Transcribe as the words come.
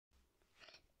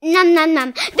Nom nom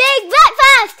nom. Big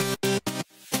breakfast!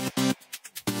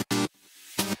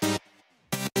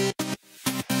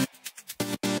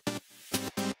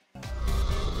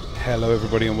 Hello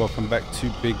everybody and welcome back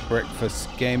to Big Breakfast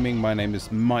Gaming. My name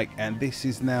is Mike and this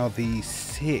is now the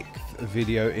 6th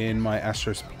video in my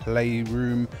Astro's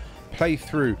Playroom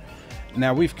playthrough.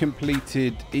 Now we've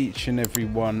completed each and every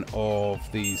one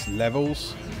of these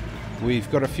levels.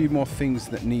 We've got a few more things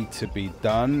that need to be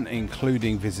done,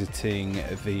 including visiting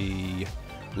the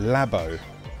labo,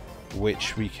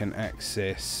 which we can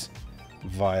access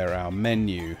via our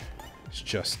menu. It's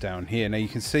just down here. Now you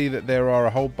can see that there are a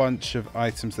whole bunch of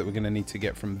items that we're going to need to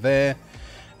get from there.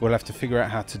 We'll have to figure out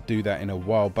how to do that in a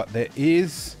while, but there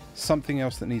is something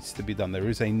else that needs to be done. There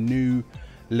is a new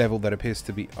level that appears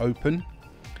to be open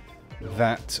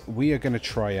that we are going to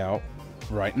try out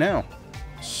right now.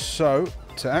 So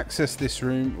to access this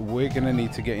room, we're going to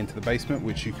need to get into the basement,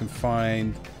 which you can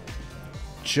find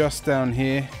just down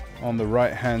here on the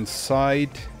right hand side.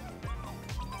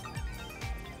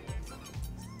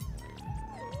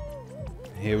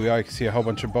 Here we are, you can see a whole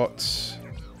bunch of bots.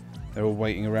 They're all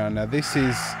waiting around. Now this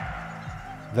is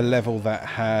the level that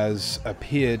has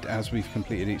appeared as we've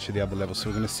completed each of the other levels. So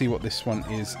we're going to see what this one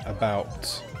is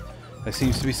about. There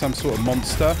seems to be some sort of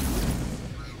monster.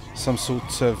 Some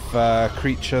sort of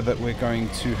creature that we're going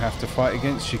to have to fight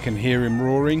against. You can hear him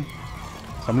roaring.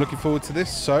 So I'm looking forward to this.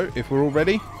 So if we're all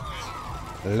ready,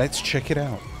 let's check it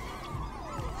out.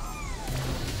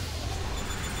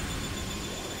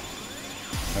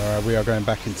 We are going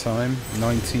back in time.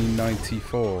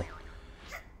 1994.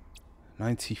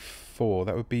 94.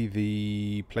 That would be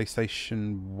the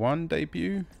PlayStation 1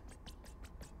 debut.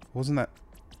 Wasn't that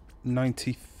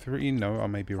 93? No, I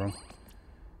may be wrong.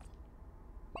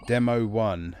 Demo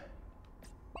 1.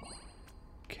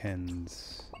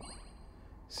 Ken's.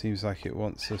 Seems like it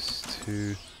wants us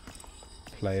to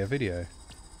play a video.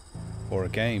 Or a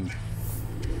game.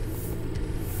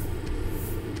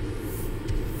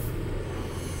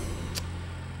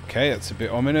 Okay, that's a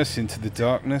bit ominous, into the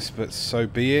darkness, but so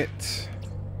be it.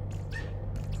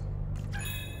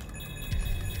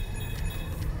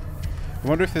 I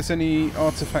wonder if there's any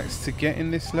artifacts to get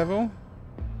in this level?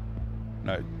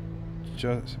 No.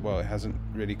 Just, well, it hasn't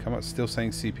really come up. It's still saying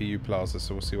CPU Plaza,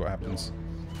 so we'll see what happens.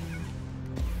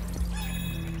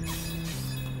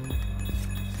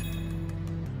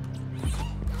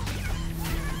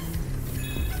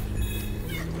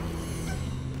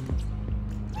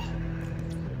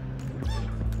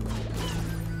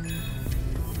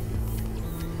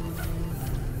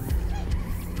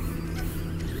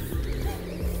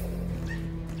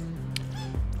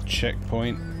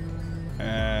 Checkpoint,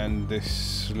 and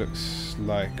this looks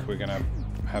like we're gonna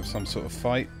have some sort of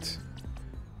fight.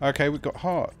 Okay, we've got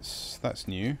hearts. That's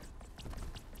new.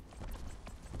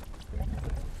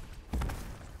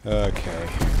 Okay.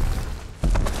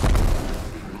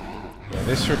 Yeah,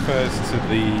 this refers to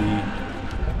the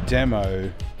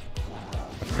demo.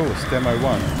 Of course, demo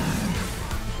 1.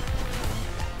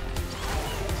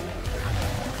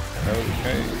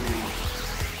 Okay.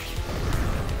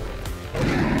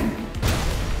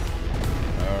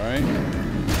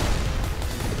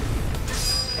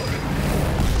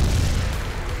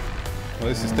 Well,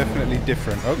 this is definitely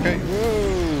different. Okay,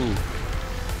 whoa!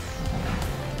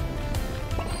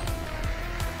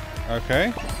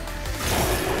 Okay.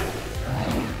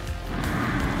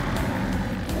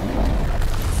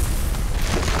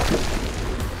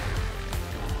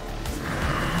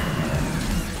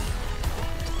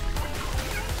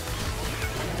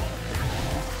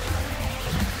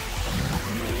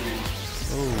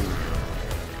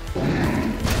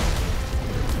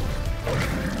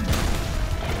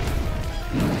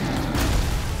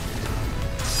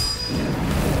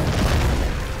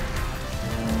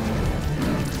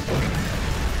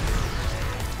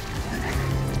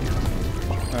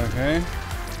 Okay.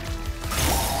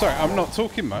 Sorry, I'm not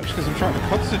talking much because I'm trying to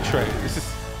concentrate.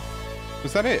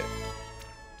 Was that it?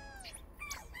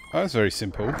 Oh, that's very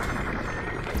simple.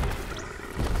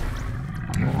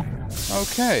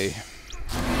 Okay.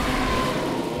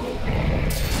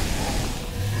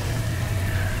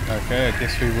 Okay, I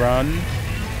guess we run.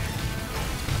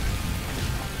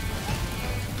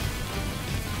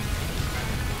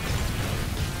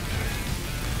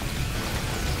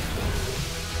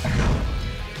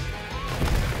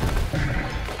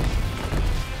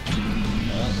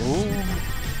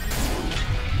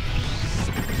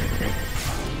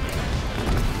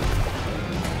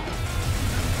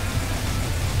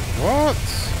 What?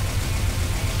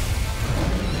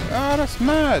 Ah, that's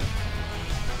mad.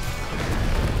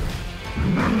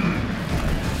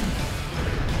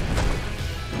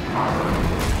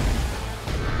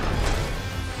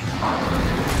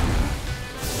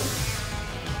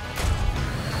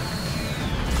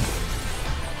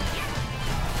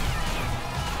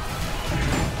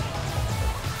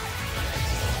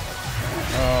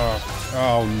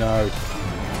 Oh no.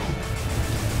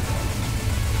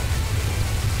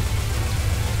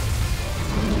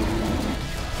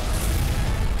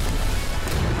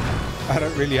 I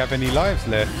don't really have any lives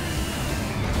left.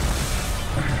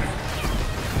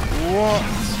 What?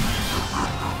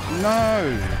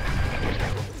 No.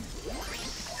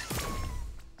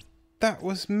 That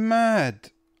was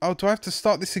mad. Oh, do I have to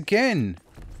start this again?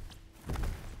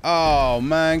 Oh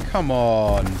man, come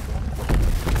on.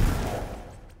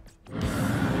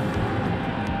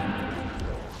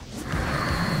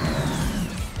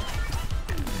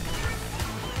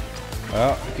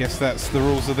 Well, I guess that's the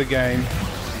rules of the game.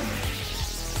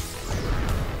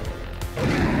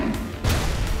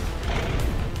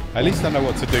 At least I know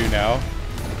what to do now.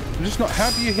 I'm just not... How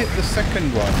do you hit the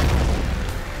second one?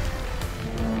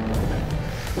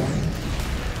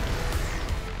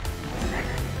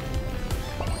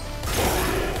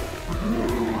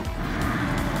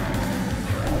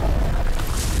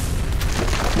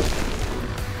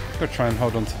 Gotta try and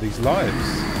hold on to these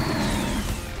lives.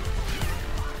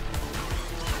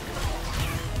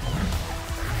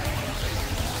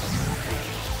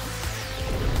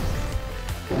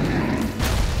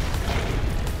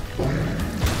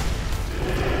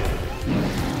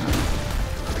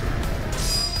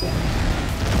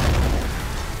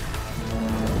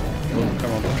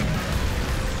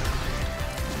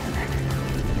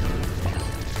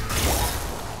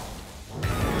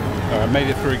 Made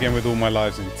it through again with all my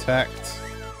lives intact.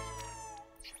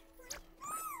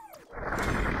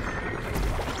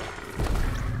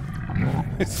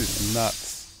 This is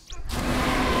nuts.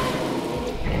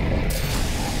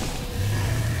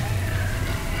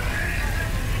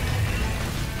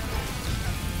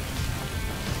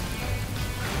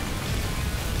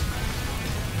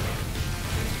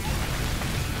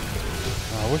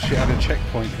 Oh, I wish you had a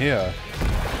checkpoint here.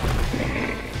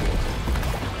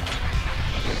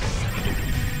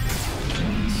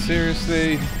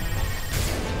 Seriously?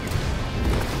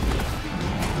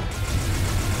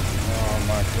 Oh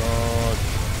my god.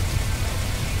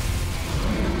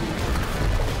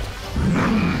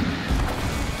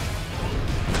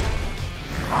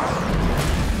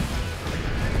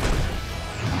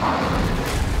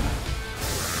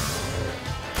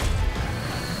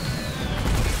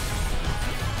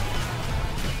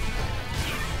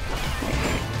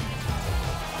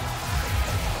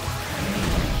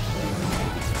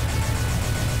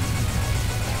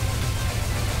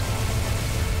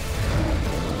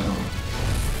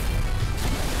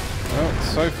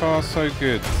 So far, so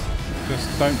good.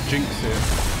 Just don't jinx it.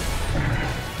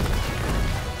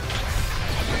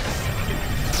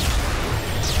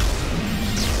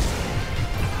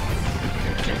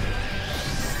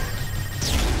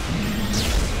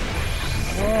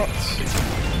 What?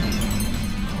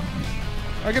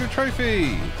 I get a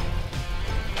trophy!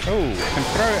 Oh, I can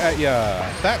throw it at ya.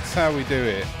 That's how we do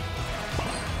it.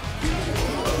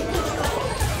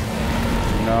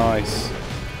 Nice. Is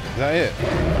that it?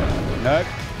 Nope.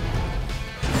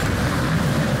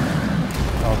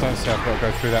 Oh, don't say I've got to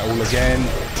go through that all again.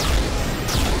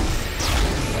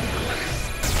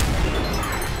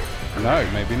 No,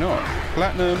 maybe not.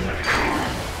 Platinum.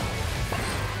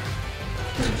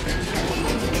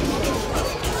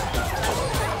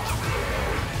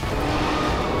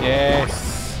 Yes.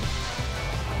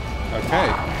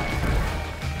 Okay.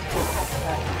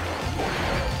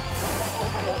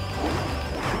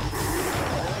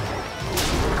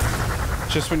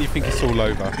 Just when you think it's all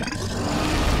over.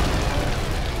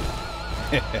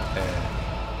 Okay,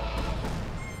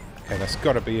 that's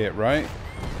got to be it, right?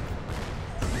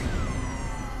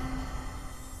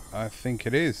 I think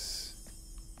it is.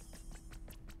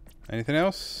 Anything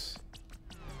else?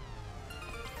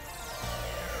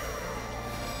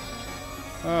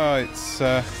 Oh, it's...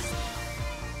 Oh!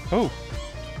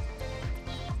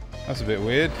 That's a bit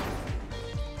weird.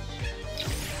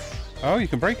 Oh, you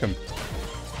can break them.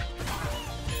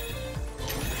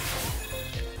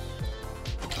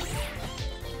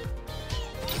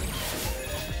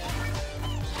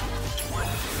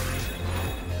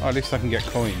 Oh, at least I can get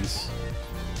coins.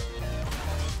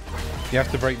 You have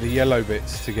to break the yellow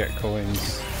bits to get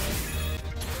coins.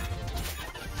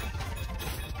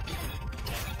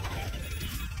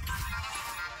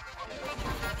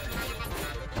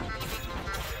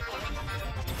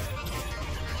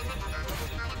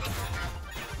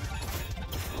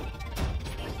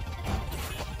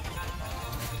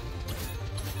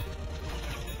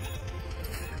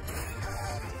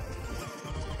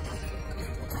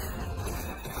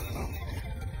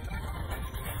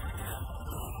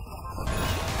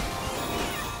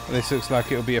 This looks like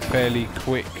it'll be a fairly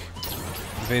quick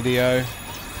video.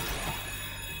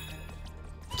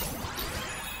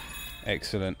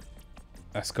 Excellent.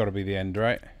 That's got to be the end,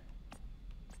 right?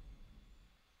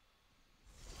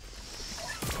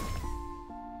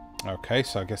 Okay,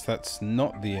 so I guess that's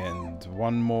not the end.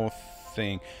 One more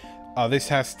thing. Oh, this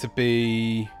has to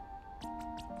be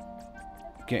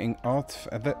getting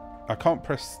artifact. I can't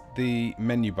press the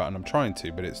menu button. I'm trying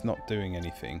to, but it's not doing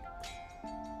anything.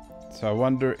 So I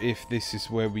wonder if this is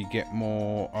where we get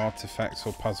more artifacts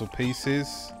or puzzle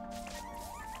pieces.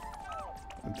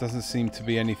 There doesn't seem to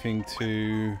be anything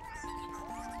to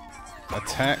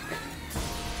attack.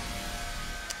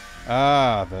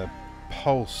 Ah, the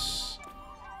Pulse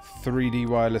 3D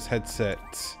wireless headset.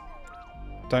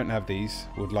 Don't have these.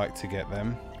 Would like to get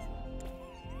them.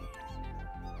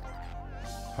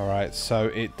 Alright, so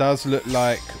it does look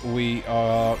like we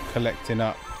are collecting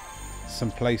up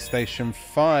some PlayStation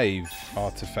 5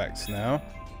 artifacts now.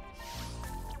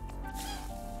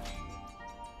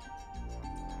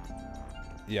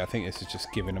 Yeah, I think this is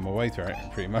just giving them away, right?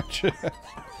 Pretty much.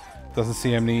 Doesn't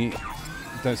see any.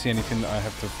 Don't see anything that I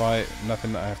have to fight.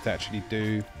 Nothing that I have to actually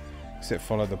do except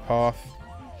follow the path.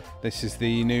 This is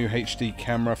the new HD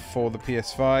camera for the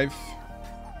PS5.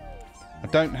 I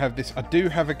don't have this. I do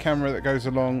have a camera that goes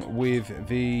along with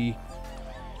the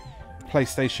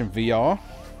PlayStation VR,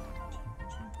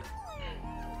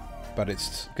 but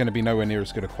it's going to be nowhere near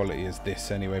as good a quality as this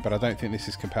anyway. But I don't think this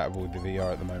is compatible with the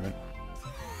VR at the moment.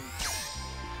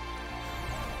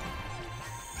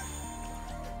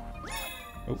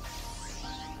 Oh.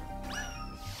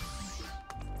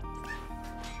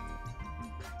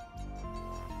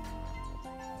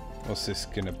 What's this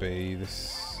going to be?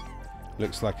 This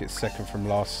looks like it's second from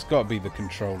last. It's got to be the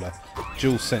controller.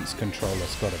 DualSense controller.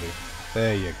 It's got to be.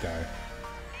 There you go.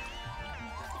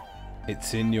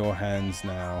 It's in your hands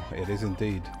now. It is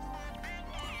indeed.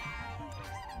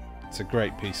 It's a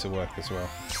great piece of work as well.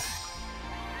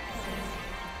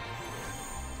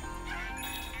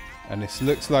 And this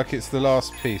looks like it's the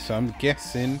last piece. So I'm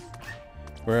guessing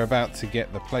we're about to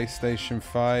get the PlayStation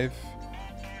 5.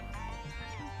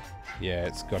 Yeah,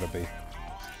 it's got to be.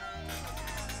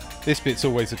 This bit's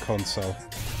always a console.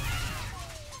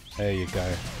 There you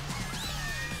go.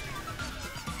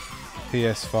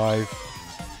 PS5.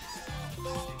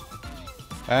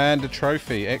 And a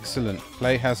trophy. Excellent.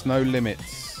 Play has no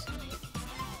limits.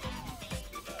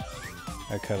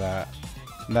 Look at that.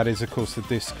 And that is, of course, the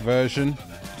disc version.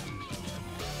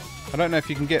 I don't know if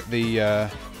you can get the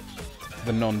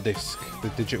non-disc, the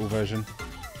digital version.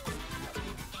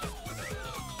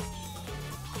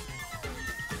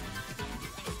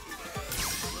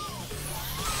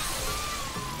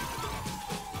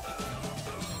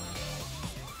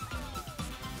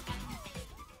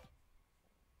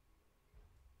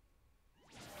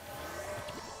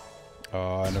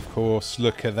 Oh, and of course,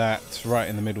 look at that, right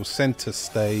in the middle, center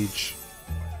stage.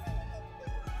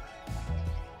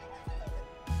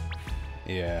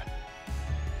 Yeah.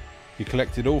 You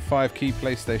collected all 5 key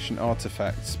PlayStation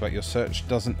artifacts, but your search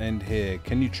doesn't end here.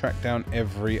 Can you track down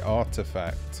every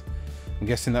artifact? I'm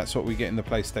guessing that's what we get in the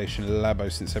PlayStation Labo,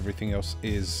 since everything else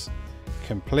is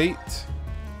complete.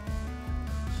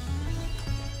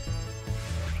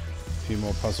 A few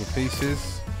more puzzle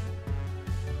pieces.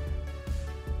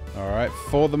 Alright,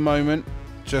 for the moment,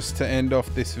 just to end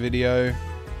off this video,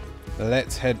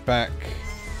 let's head back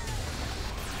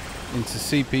into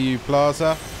CPU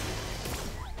Plaza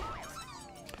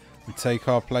and take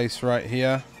our place right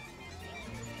here.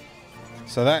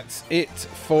 So that's it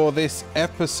for this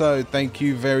episode. Thank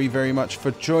you very, very much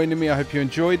for joining me. I hope you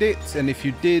enjoyed it, and if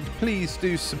you did, please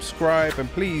do subscribe and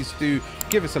please do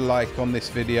give us a like on this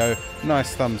video.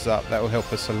 Nice thumbs up, that will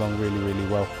help us along really, really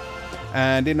well.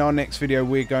 And in our next video,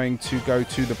 we're going to go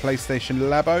to the PlayStation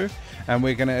Labo and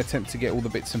we're going to attempt to get all the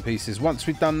bits and pieces. Once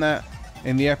we've done that,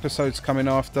 in the episodes coming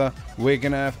after, we're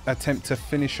going to attempt to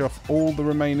finish off all the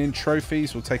remaining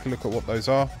trophies. We'll take a look at what those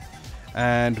are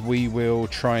and we will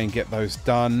try and get those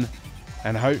done.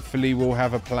 And hopefully we'll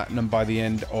have a platinum by the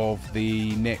end of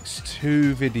the next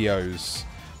 2 videos.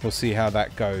 We'll see how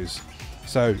that goes.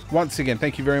 So once again,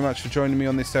 thank you very much for joining me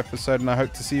on this episode, and I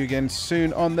hope to see you again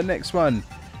soon on the next one.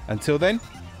 Until then,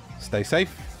 stay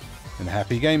safe and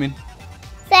happy gaming.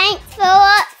 Thanks.